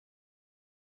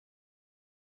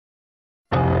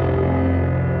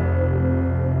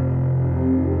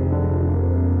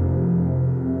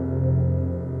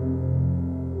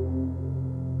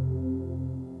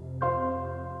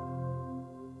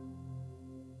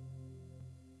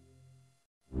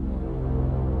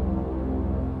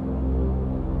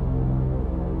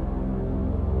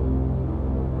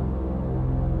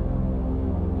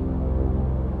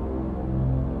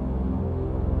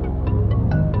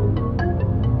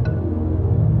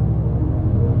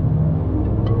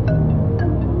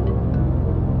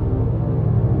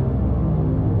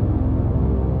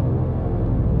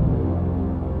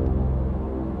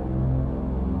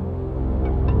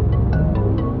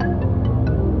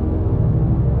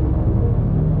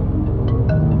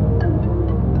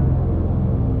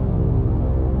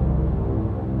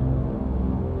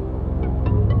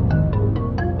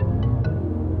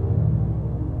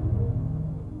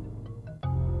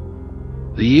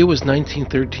year was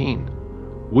 1913.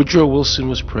 Woodrow Wilson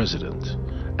was president,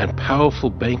 and powerful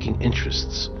banking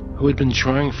interests, who had been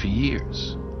trying for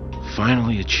years,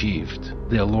 finally achieved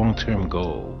their long-term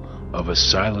goal of a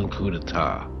silent coup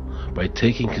d'etat by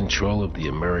taking control of the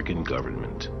American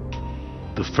government.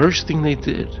 The first thing they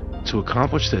did to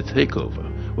accomplish their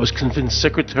takeover was convince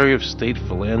Secretary of State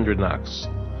Philander Knox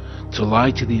to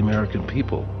lie to the American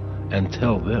people and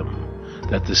tell them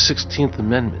that the 16th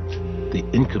Amendment, the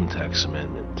Income Tax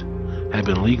Amendment, had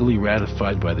been legally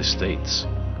ratified by the states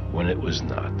when it was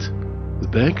not. The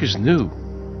bankers knew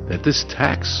that this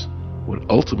tax would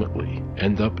ultimately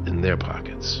end up in their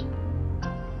pockets.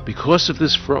 Because of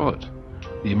this fraud,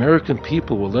 the American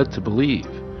people were led to believe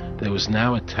there was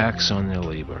now a tax on their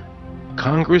labor.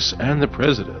 Congress and the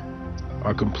President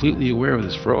are completely aware of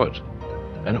this fraud,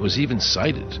 and it was even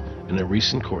cited in a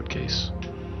recent court case.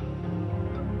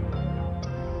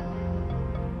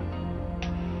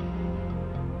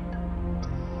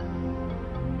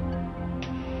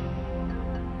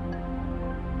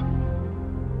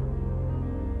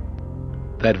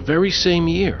 That very same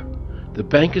year, the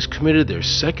bankers committed their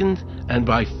second and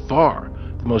by far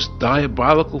the most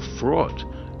diabolical fraud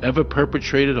ever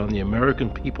perpetrated on the American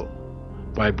people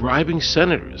by bribing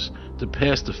senators to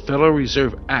pass the Federal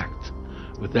Reserve Act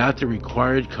without the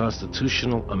required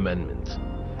constitutional amendment.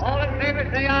 All in favor,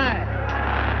 say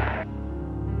aye.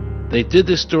 They did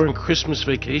this during Christmas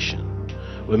vacation,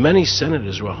 when many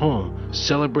senators were home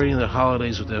celebrating the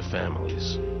holidays with their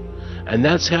families. And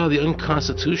that's how the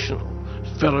unconstitutional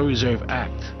Federal Reserve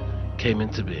Act came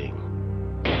into being.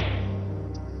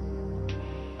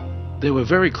 They were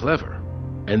very clever,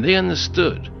 and they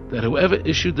understood that whoever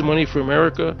issued the money for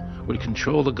America would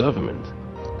control the government.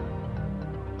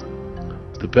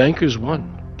 The bankers won,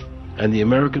 and the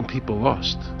American people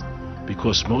lost,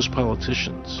 because most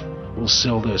politicians will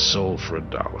sell their soul for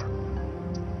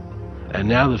 $1. And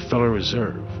now the Federal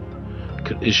Reserve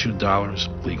could issue dollars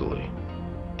legally.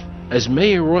 As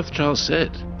Mayor Rothschild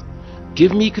said,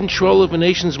 "Give me control of a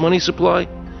nation's money supply,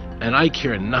 and I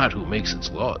care not who makes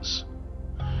its laws."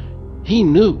 He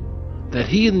knew that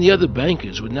he and the other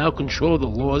bankers would now control the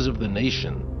laws of the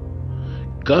nation.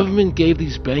 Government gave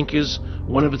these bankers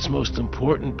one of its most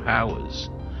important powers,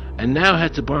 and now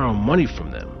had to borrow money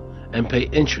from them and pay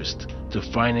interest to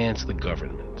finance the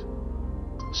government.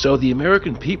 So the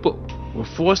American people were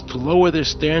forced to lower their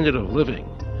standard of living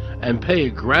and pay a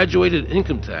graduated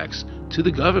income tax to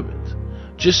the government,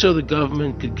 just so the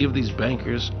government could give these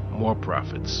bankers more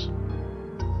profits.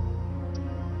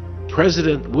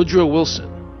 President Woodrow Wilson,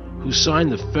 who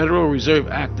signed the Federal Reserve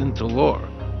Act into law,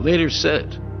 later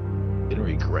said, in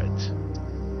regret,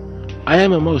 "I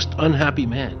am a most unhappy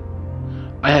man.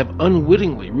 I have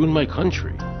unwittingly ruined my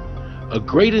country. A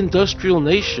great industrial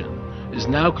nation is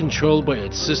now controlled by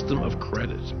its system of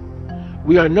credit.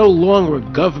 We are no longer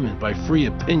a government by free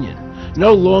opinion,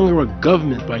 no longer a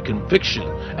government by conviction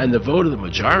and the vote of the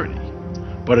majority,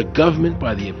 but a government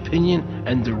by the opinion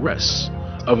and duress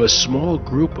of a small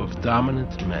group of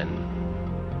dominant men."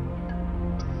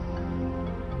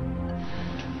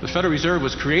 The Federal Reserve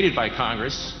was created by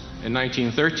Congress in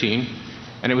 1913,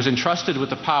 and it was entrusted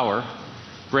with the power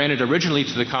granted originally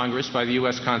to the Congress by the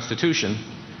U.S. Constitution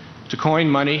to coin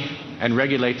money and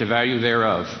regulate the value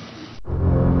thereof.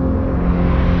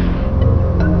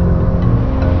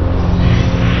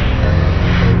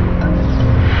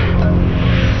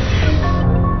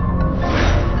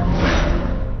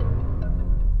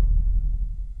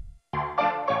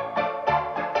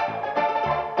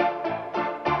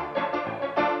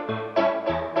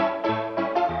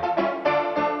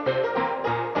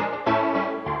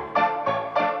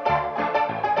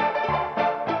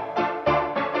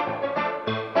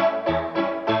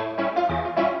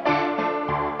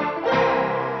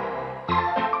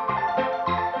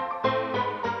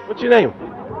 What's your name?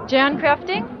 Jan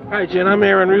Crafting? Hi, Jen. I'm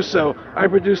Aaron Russo. I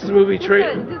produced the movie Is this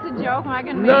a joke? Am I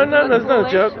gonna No, make no, it no, look it's not a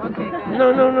foolish? joke. Okay,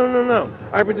 good. No.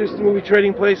 I produced the movie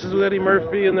Trading Places with Eddie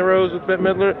Murphy and The Rose with Bette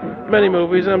Midler, many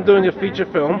movies, and I'm doing a feature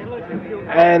film.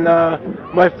 And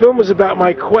my film is about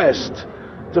my quest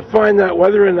to find out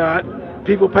whether or not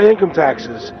people pay income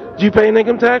taxes. Do you pay an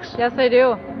income tax? Yes, I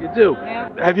do. You do? Yeah.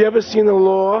 Have you ever seen a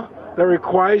law that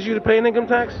requires you to pay an income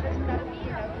tax?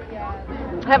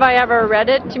 Have I ever read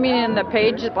it? Do you mean in the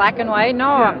page, black and white?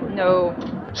 No, Yeah. no.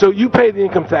 So you pay the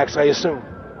income tax, I assume?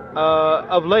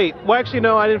 Of late. Well, actually,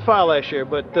 no, I didn't file last year,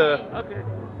 but, Okay.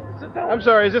 I'm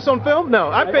sorry, is this on film?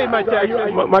 No, I paid my tax.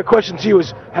 My question to you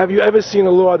is, have you ever seen a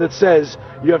law that says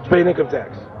you have to pay an income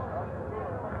tax?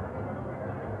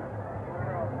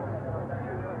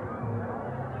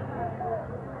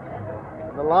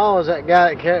 The law is that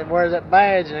guy that wears that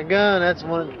badge and a gun. That's the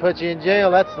one that puts you in jail.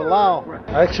 That's the law.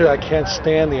 Actually, I can't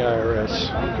stand the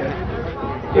IRS. Okay.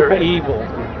 They're evil.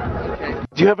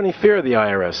 Do you have any fear of the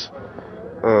IRS?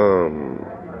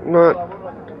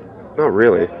 Not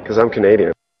really, because I'm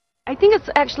Canadian. I think it's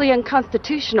actually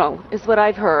unconstitutional, is what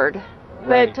I've heard.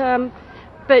 Right.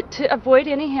 But to avoid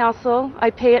any hassle, I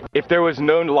pay it. If there was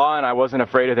no law and I wasn't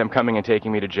afraid of them coming and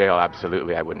taking me to jail,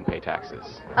 absolutely, I wouldn't pay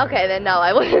taxes. Okay, then no,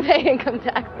 I wouldn't pay income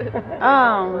taxes.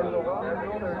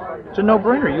 It's a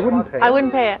no-brainer. You wouldn't pay it. I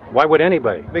wouldn't pay it. Why would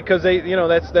anybody? Because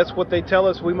that's what they tell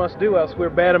us we must do, else we're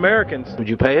bad Americans. Would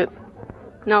you pay it?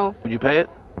 No. Would you pay it?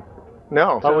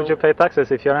 No. Why would you pay taxes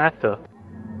if you don't have to?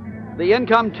 The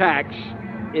income tax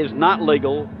is not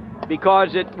legal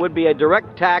because it would be a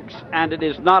direct tax and it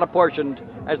is not apportioned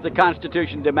as the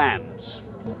Constitution demands.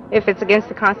 If it's against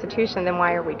the Constitution, then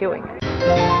why are we doing it?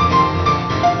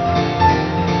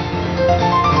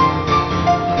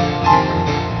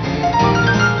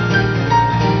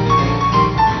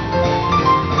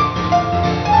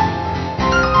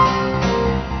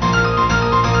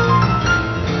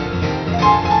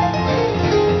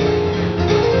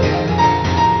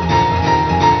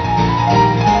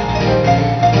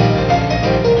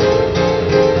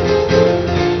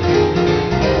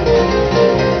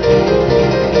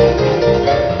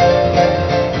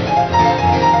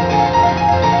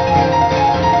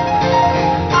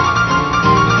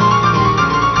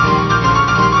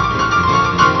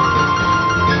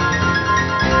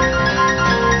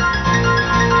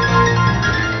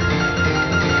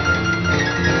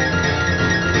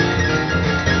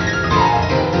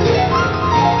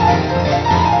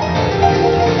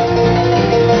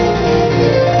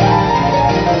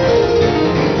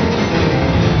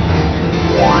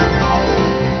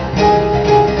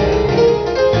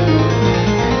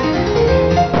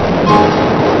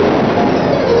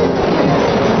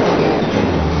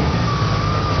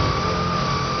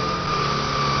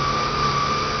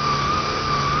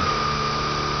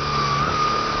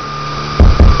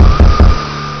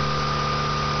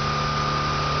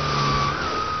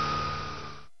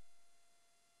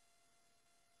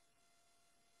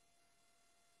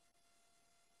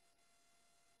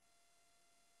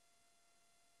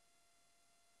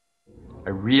 I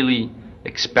really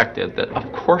expected that,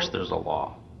 of course, there's a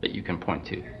law that you can point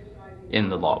to in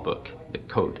the law book, the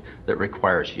code, that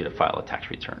requires you to file a tax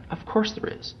return. Of course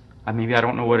there is. Maybe I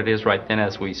don't know what it is right then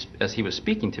as he was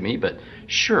speaking to me, but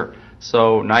sure.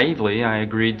 So naively, I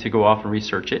agreed to go off and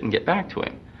research it and get back to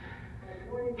him.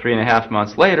 3.5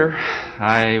 months later,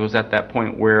 I was at that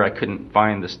point where I couldn't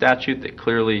find the statute that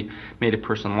clearly made a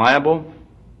person liable,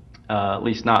 at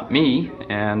least not me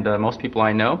and most people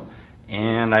I know.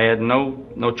 And I had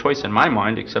no choice in my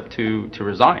mind except to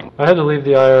resign. I had to leave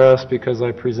the IRS because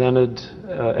I presented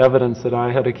evidence that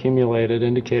I had accumulated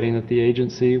indicating that the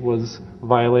agency was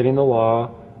violating the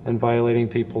law and violating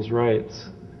people's rights.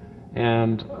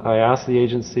 And I asked the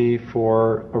agency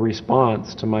for a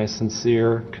response to my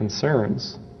sincere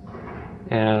concerns.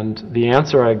 And the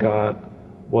answer I got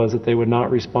was that they would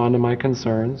not respond to my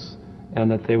concerns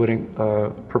and that they would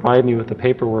provide me with the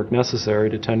paperwork necessary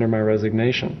to tender my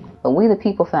resignation. But We the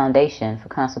People Foundation for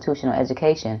Constitutional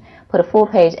Education put a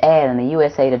full-page ad in the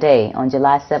USA Today on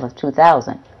July 7th,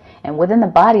 2000. And within the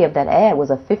body of that ad was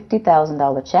a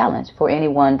 $50,000 challenge for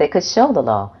anyone that could show the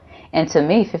law. And to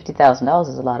me, $50,000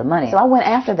 is a lot of money. So I went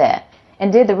after that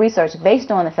and did the research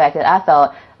based on the fact that I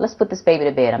thought, let's put this baby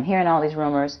to bed. I'm hearing all these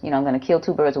rumors. I'm going to kill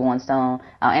 2 birds with 1 stone.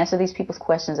 I'll answer these people's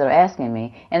questions that are asking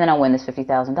me, and then I'll win this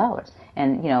 $50,000.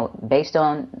 And, based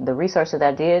on the research that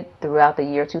I did throughout the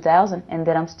year 2000 and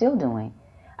that I'm still doing,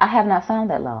 I have not found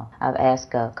that law. I've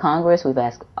asked Congress, we've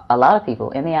asked a lot of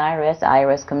people in the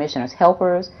IRS commissioners,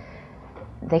 helpers.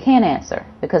 They can't answer,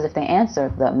 because if they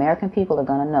answer, the American people are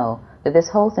going to know that this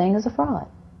whole thing is a fraud.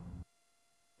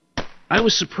 I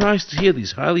was surprised to hear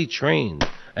these highly trained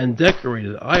and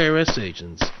decorated IRS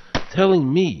agents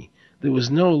telling me there was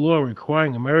no law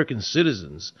requiring American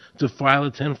citizens to file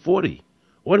a 1040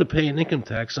 or to pay an income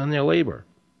tax on their labor.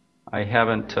 I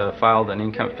haven't filed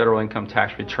an federal income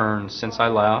tax return since I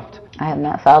left. I have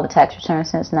not filed a tax return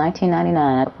since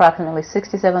 1999. Approximately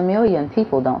 67 million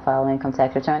people don't file an income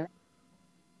tax return.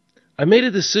 I made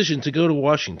a decision to go to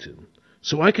Washington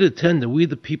so I could attend the We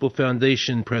the People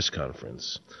Foundation press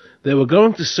conference. They were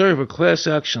going to serve a class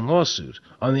action lawsuit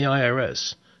on the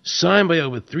IRS, signed by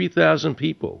over 3,000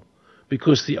 people,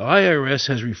 because the IRS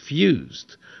has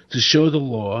refused to show the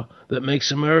law that makes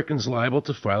Americans liable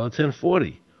to file a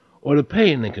 1040 or to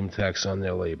pay an income tax on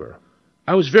their labor.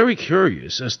 I was very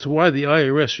curious as to why the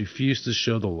IRS refused to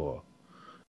show the law.